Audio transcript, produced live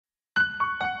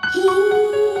Sunshine,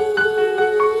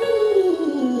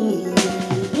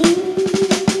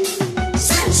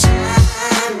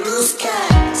 blue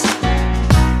skies,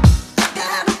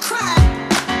 gotta cry.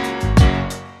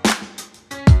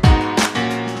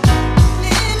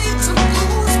 Minutes of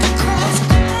blues to cross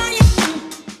crying.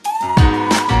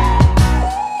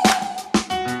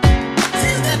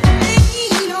 Since the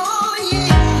pain, oh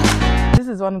yeah. This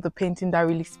is one of the paintings that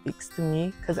really speaks to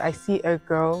me because I see a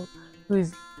girl who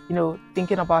is,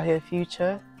 thinking about her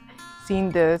future, seeing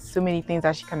the so many things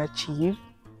that she can achieve.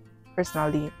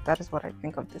 Personally, that is what I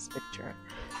think of this picture.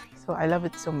 So I love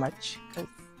it so much because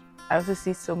I also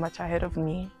see so much ahead of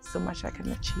me, so much I can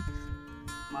achieve.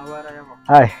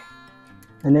 Hi,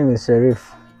 my name is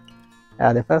Sharif.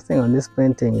 The first thing on this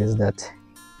painting is that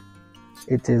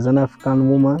it is an African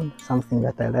woman, something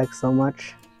that I like so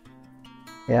much.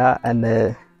 Yeah, and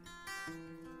the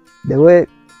way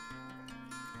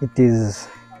it is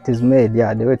made,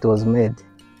 the way it was made,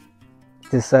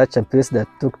 it is such a piece that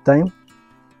took time.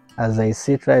 As I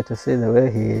try to see the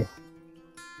way he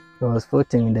was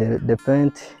putting the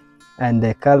paint and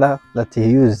the color that he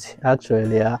used.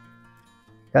 Actually,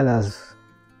 colors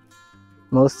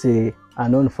mostly are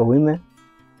known for women.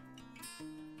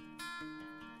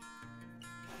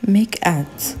 Make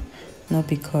art not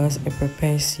because it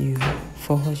prepares you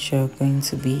for what you are going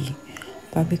to be,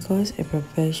 but because it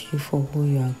prepares you for who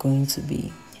you are going to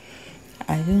be.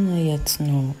 I do not yet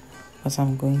know what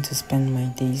I'm going to spend my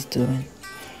days doing,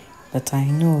 but I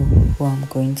know who I'm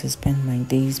going to spend my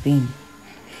days being.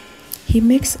 He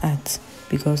makes art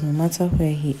because no matter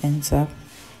where he ends up,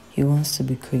 he wants to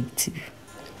be creative.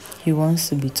 He wants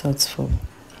to be thoughtful.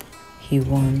 He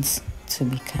wants to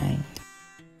be kind.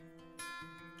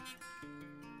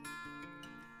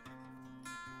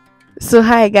 So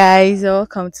hi guys,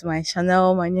 welcome to my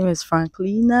channel. My name is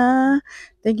Franklina.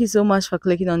 Thank you so much for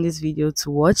clicking on this video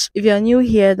to watch. If you're new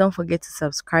here, don't forget to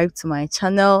subscribe to my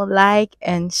channel, like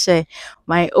and share.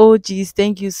 My OGs,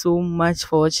 thank you so much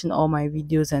for watching all my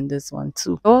videos and this one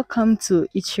too. Welcome to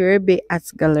Ichirebe Art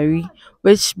Gallery,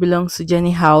 which belongs to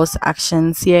Jenny House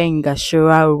Actions here in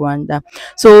Gashora, Rwanda.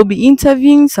 So we'll be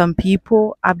interviewing some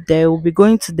people up there. We'll be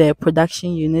going to the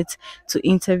production unit to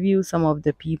interview some of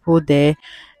the people there.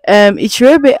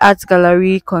 Ichirebe Art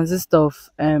Gallery consists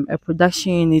of a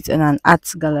production unit and an art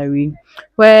gallery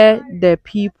where the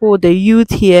youth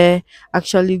here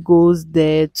actually goes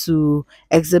there to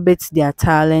exhibit their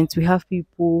talent. We have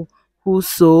people who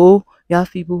sew, we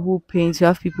have people who paint, we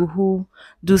have people who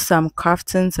do some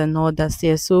craftings and all that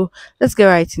here. So let's get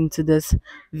right into this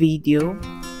video.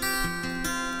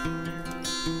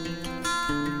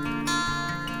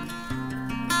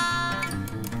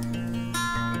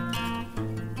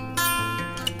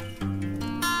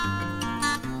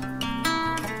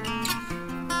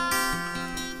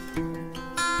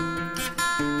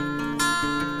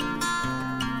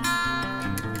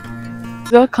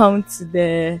 Welcome to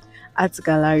the art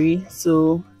gallery.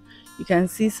 So you can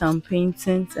see some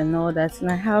paintings and all that,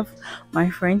 and I have my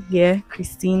friend here,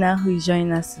 Christina, who is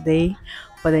joining us today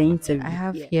for the interview. I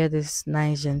have here this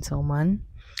nice gentleman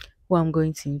who I'm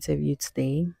going to interview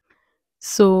today.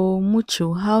 So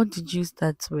Mucho, how did you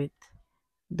start with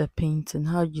the painting?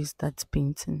 How did you start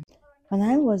painting? When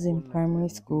I was in primary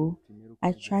school,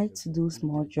 I tried to do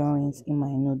small drawings in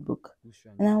my notebook,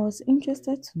 and I was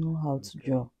interested to know how to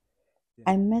draw.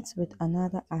 I met with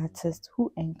another artist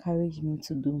who encouraged me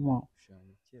to do more.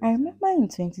 I remember in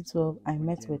 2012 I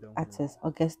met with artist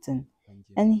Augustine,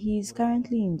 and he is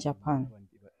currently in Japan.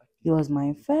 He was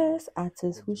my first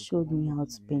artist who showed me how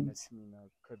to paint.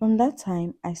 From that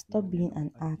time, I stopped being an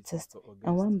artist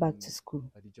and went back to school.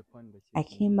 I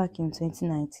came back in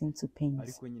 2019 to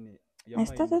paint. I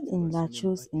started in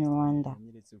Lachos in Rwanda,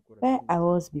 where I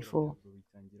was before.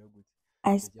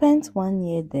 I spent 1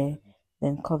 year there,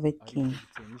 then COVID came.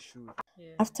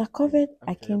 After COVID,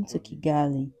 I came to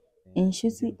Kigali, in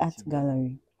Shuti Art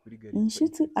Gallery. In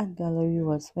Shuti Art Gallery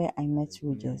was where I met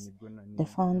Rogers, the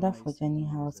founder for Jenny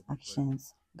House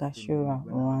Actions, Gashora,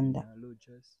 Rwanda.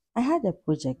 I had a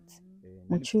project,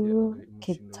 Muchuru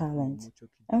Kid Talent,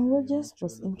 and Rogers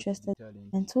was interested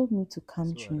and told me to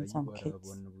come train some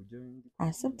kids. I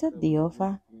accepted the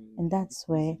offer, and that's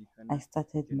where I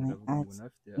started my art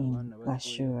in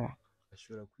Gashora.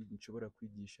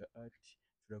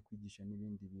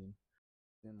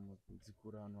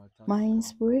 My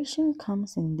inspiration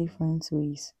comes in different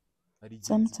ways.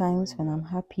 Sometimes when I'm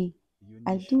happy,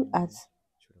 I do art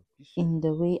in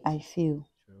the way I feel.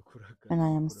 When I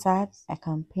am sad, I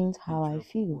can paint how I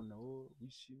feel.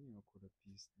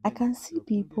 I can see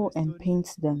people and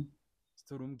paint them.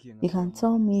 You can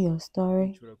tell me your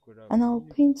story, and I'll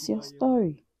paint your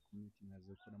story.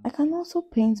 I can also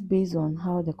paint based on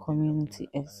how the community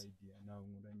is.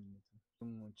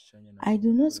 I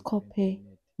do not copy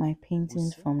my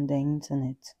paintings from the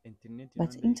internet,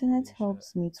 but internet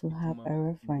helps me to have a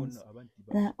reference,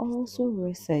 and I also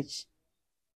research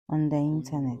on the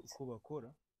internet.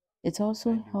 It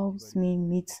also helps me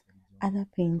meet other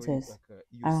painters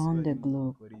around the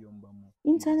globe.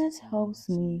 Internet helps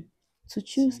me to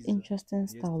choose interesting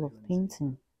style of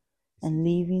painting and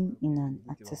living in an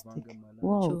artistic So,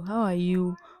 world. how are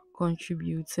you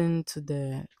contributing to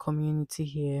the community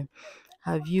here?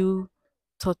 Have you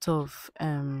thought of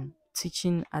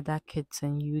teaching other kids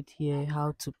and youth here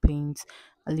how to paint,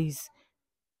 at least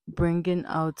bringing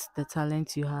out the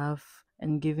talent you have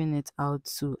and giving it out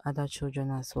to other children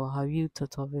as well? Have you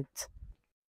thought of it?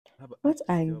 What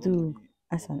I do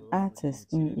as an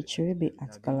artist in Ichiribe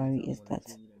Art Gallery is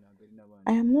that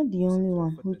I am not the only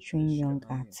one who train young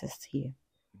artists here.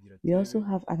 We also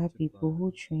have other people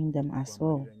who train them as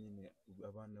well.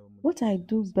 What I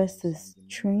do best is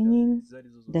training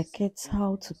the kids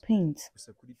how to paint,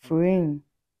 frame,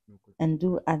 and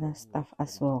do other stuff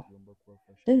as well.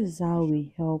 This is how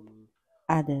we help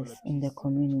others in the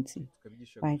community,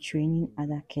 by training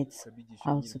other kids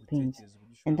how to paint.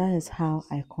 And that is how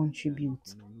I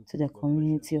contribute to the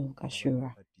community of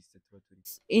Gashura.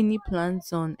 Any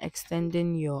plans on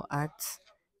extending your art?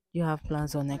 You have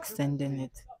plans on extending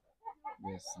it?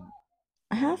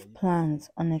 I have plans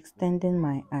on extending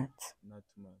my art.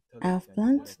 I have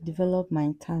planned to develop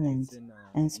my talent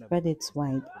and spread it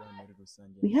wide.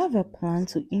 We have a plan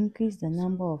to increase the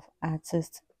number of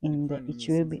artists in the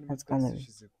Ichiribe Art Gallery.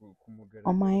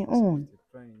 On my own,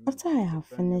 after I have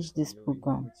finished this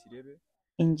program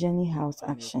in Jenny House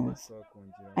Actions,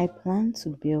 I plan to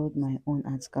build my own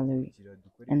art gallery,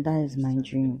 and that is my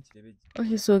dream.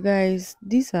 Okay, so guys,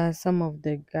 these are some of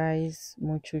the guys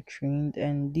Mocho trained,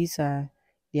 and these are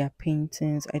their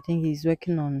paintings. I think he's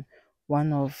working on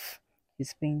one of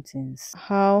his paintings.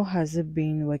 How has it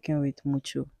been working with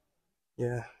Mucho?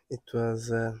 Yeah, it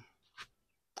was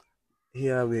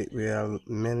here we are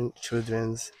many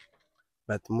children's,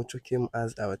 but Mucho came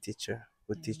as our teacher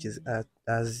who teaches art.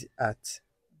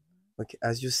 Okay,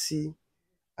 as you see,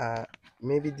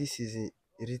 maybe this is a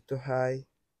little high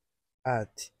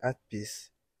art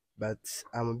piece, but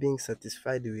I'm being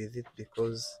satisfied with it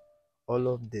because all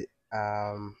of the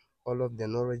all of the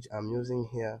knowledge I'm using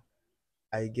here,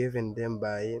 I given them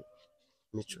by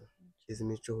Micho. It's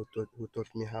Micho who taught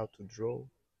me how to draw,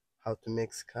 how to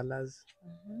make colors.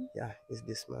 Yeah, it's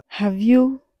this man. Have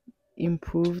you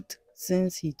improved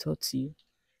since he taught you?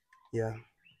 Yeah,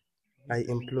 I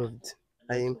improved.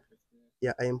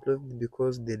 Yeah, I improved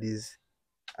because there is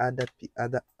other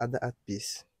art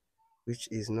piece which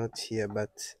is not here, but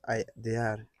they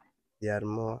are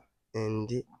more,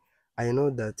 and I know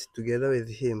that together with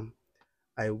him,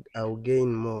 I'll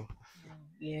gain more.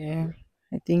 Yeah,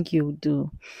 I think you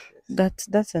do.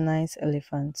 That's a nice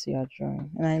elephant you are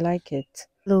drawing, and I like it.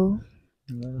 Hello,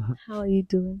 how are you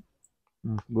doing?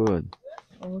 Good.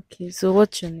 Okay, so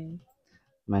what's your name?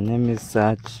 My name is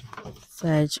Sach.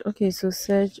 Serge. Okay, so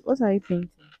Serge, what are you painting?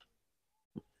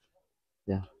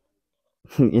 Yeah.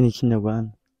 Ini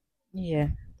Kinyarwanda. Yeah.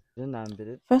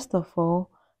 Nambere First of all,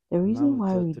 the reason impamvu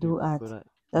why tuba we turi do art gukora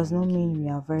does not ibi mean we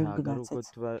ngibi are very ntabwo good ari at uko it.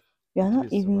 tuba We are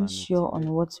not even sure tubisobanukiwe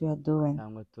on what we are doing.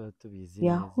 cyangwa tuba tubizi We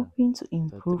are neza, hoping to tuba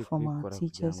improve turi from our kubikora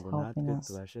kugira teachers ngo helping natwe us.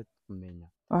 tubashe kumenya.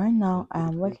 Right now, Tuba I turi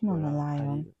am working on a kubikora lion,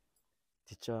 hari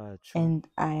teacher wacu and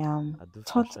I am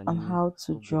taught adufasha on nyine how to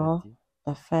atubwira draw ati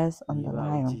the face on the niba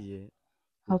lion, ugiye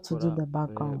how to do gukora the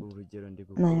background, urugero ndi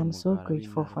and I gukora am so umugara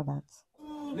grateful w'intare for that.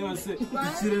 nose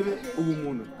ikirebe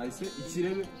ubumuntu ahise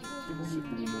ikirebe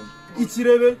ubumuntu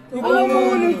ikirebe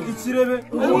ubumuntu ikirebe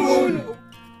ubumuntu.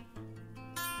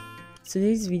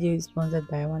 Today's video is sponsored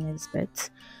by One Expert.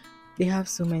 They have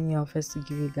so many offers to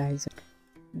give you guys.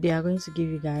 They are going to give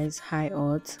you guys high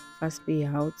odds, fast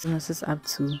payouts, bonuses up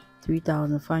to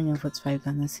 3,545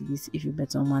 Ghana cedis if you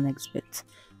bet on One Expert.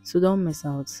 So don't miss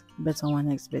out. Bet on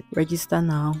One Expert. Register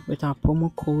now with our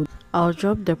promo code. I'll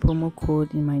drop the promo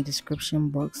code in my description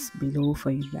box below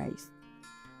for you guys.